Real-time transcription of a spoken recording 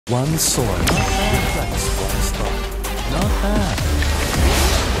One sword. Not bad. Reflex, one star. Not bad.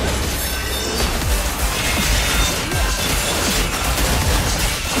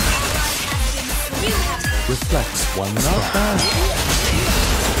 Reflex, one star. Not bad.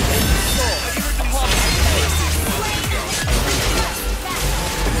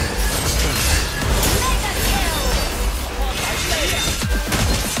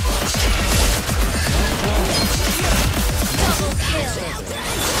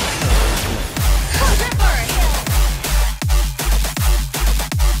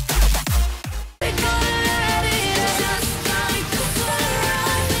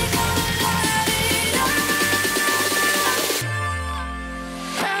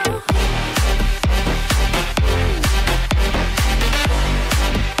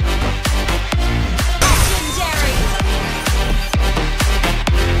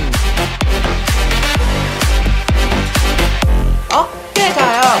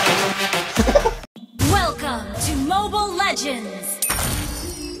 Welcome to Mobile Legends.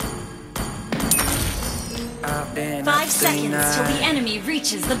 5 seconds till the enemy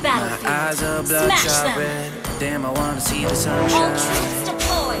reaches the battlefield. Smash them. Damn, I wanna see the All sunshine. troops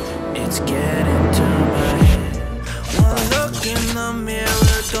deployed. It's getting to my head. One look in the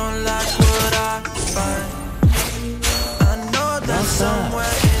mirror, don't like what I find. I know that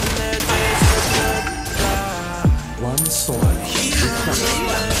somewhere in there there's a good guy. One sword. Reflex,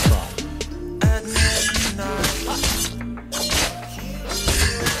 one star. At midnight.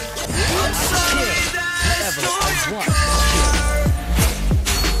 I'm sorry that it's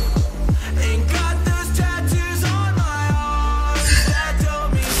ain't got those tattoos on my arms that don't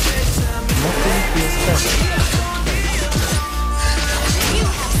mean shit to me. Nothing feels better. You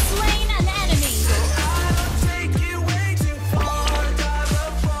have slain an enemy. Take it way too far, die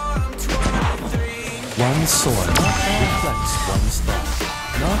before I'm 23. One sword. Not bad. Reflex, one star.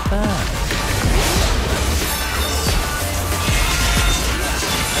 Not bad.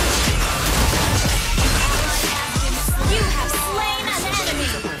 You have slain an enemy.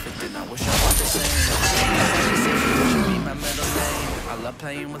 And I wish I was the same. Be my middle name. I love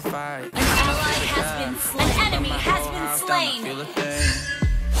playing with fire. An ally has been slain. An enemy has been slain. Feel a thing.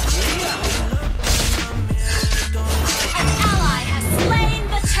 An ally has slain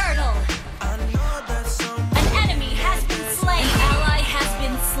the turtle. I know that some An enemy has been slain. An ally has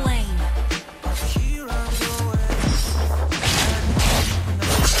been slain. heroes away.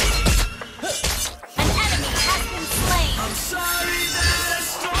 An enemy has been slain. I'm sorry that I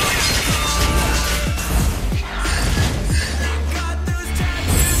stole ain't got those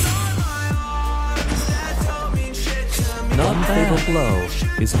tattoos on my arms that don't mean shit to me. One fatal blow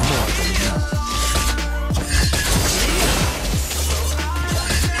is more than enough.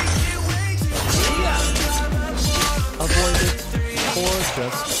 Avoid it or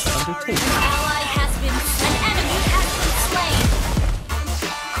just undertake it. An ally has been. An enemy has been slain.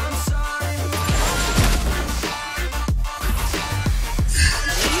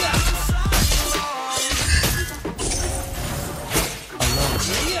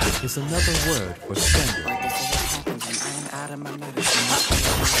 Alone is another word for standard.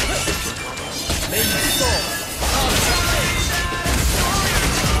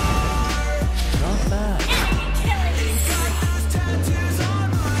 Not bad. Enemy killing.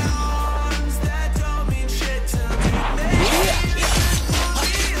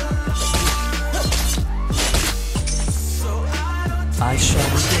 I shall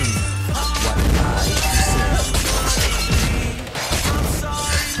redeem what I deserve.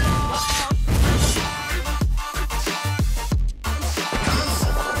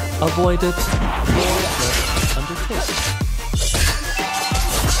 Avoid it or just undertake it.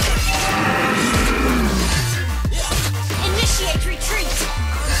 Initiate retreat.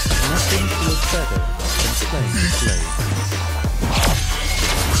 Nothing feels better than playing the blade.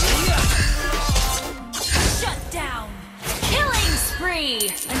 Shut down. Killing spree.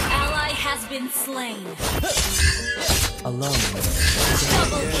 An ally has been slain. Alone is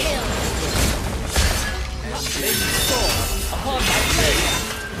Double kill.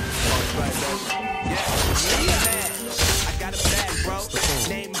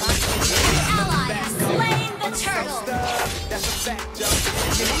 An ally has slain the turtle. That's a fact, yo.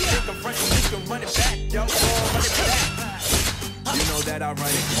 And if you think I'm running, you can run it back, yo. Run it back. You know that I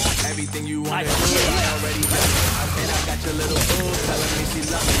run it. Everything you want to do, I already done it. And I got your little boo telling me she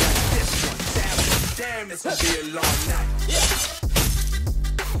loves me like this one. Damn, this will be a long night.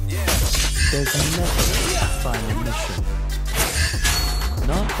 Yeah. there's never a final mission.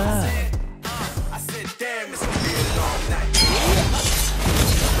 Not bad. I said, damn, this will be a long night.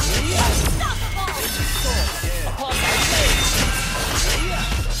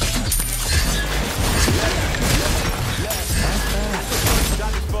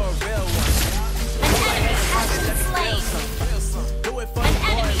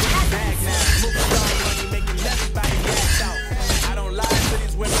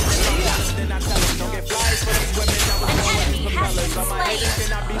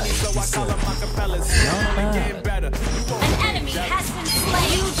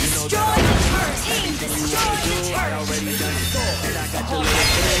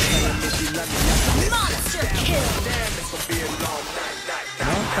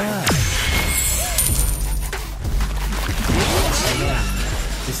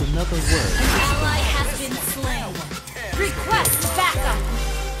 another word. An ally has been slain. Request backup.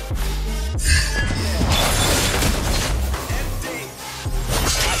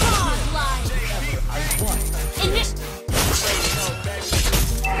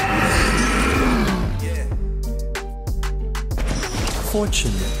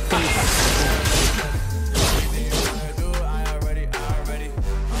 Fortune favors.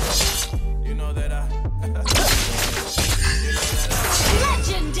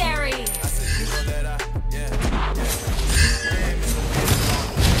 Legendary.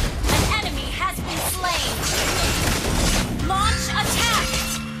 An enemy has been slain. Launch attack.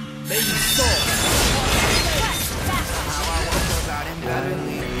 Lady Soul. Request backup.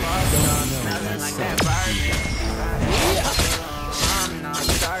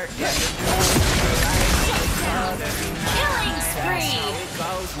 Killing spree.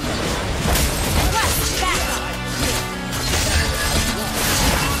 Request backup.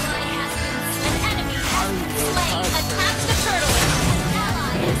 An enemy has been slain. Attack the turtle. An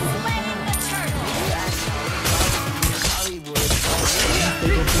ally has slain the turtle.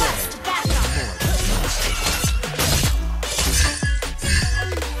 Request backup.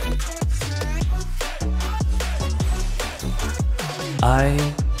 I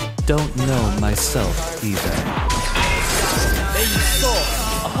don't know myself either. Lady Soul.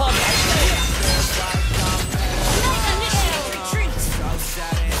 Upon my blade. Initiate retreat.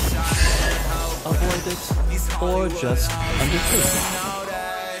 Avoid it, or just undertake it.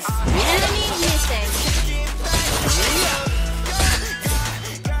 Enemy missing.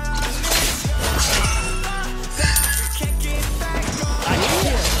 I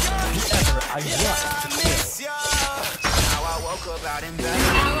kill whoever I want to kill. An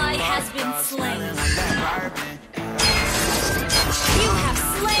ally has been slain. You have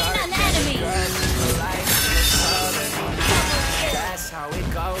slain an enemy.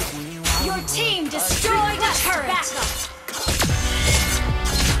 Your team destroyed a turret. Backup.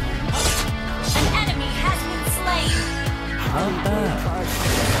 An enemy has been slain. Not bad.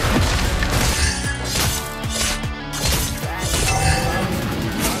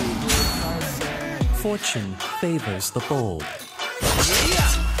 Fortune favors the bold.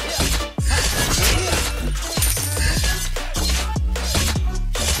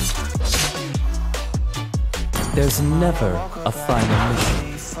 There's never a final mission.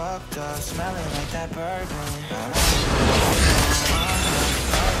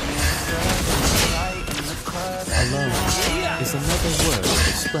 Alone is another word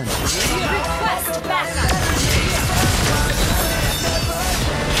for splendor. Request backup.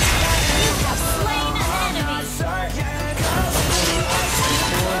 You have slain an enemy.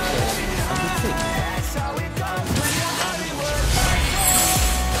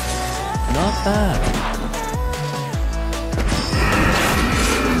 Not bad.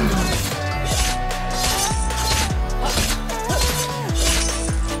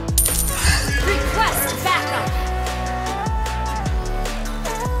 Request backup.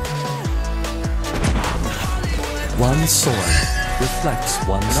 One sword reflects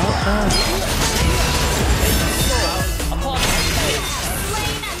one star. Upon my blade.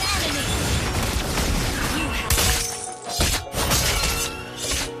 Slain an enemy. You have.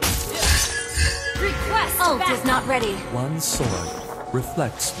 Request ult is not ready. One sword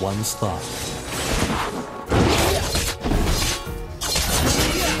reflects one's thought.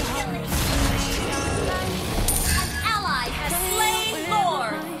 An ally has slain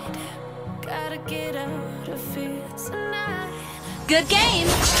Lord. Gotta get out of here tonight. Good game.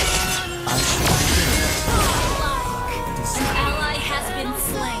 I should An ally has been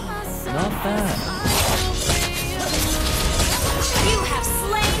slain. not bad. You have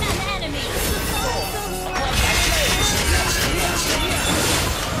slain an enemy.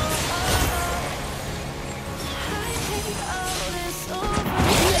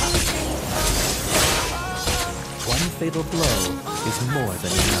 One fatal blow is more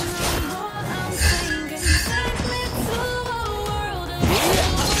than enough.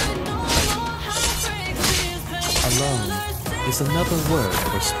 Alone is another word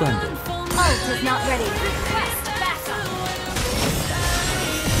for splendid. Ult is not ready. Request backup.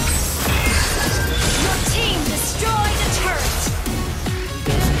 Your team destroyed a turret.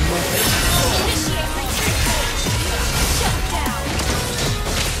 There's nothing. Initiate retreat. Shut down.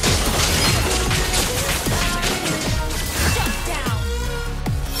 Shut down.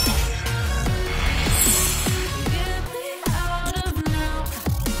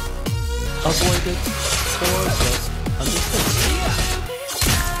 Avoid it, or just undertake it.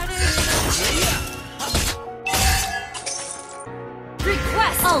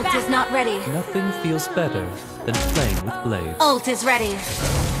 Request ult is not ready. Nothing feels better than playing with blades. Ult is ready.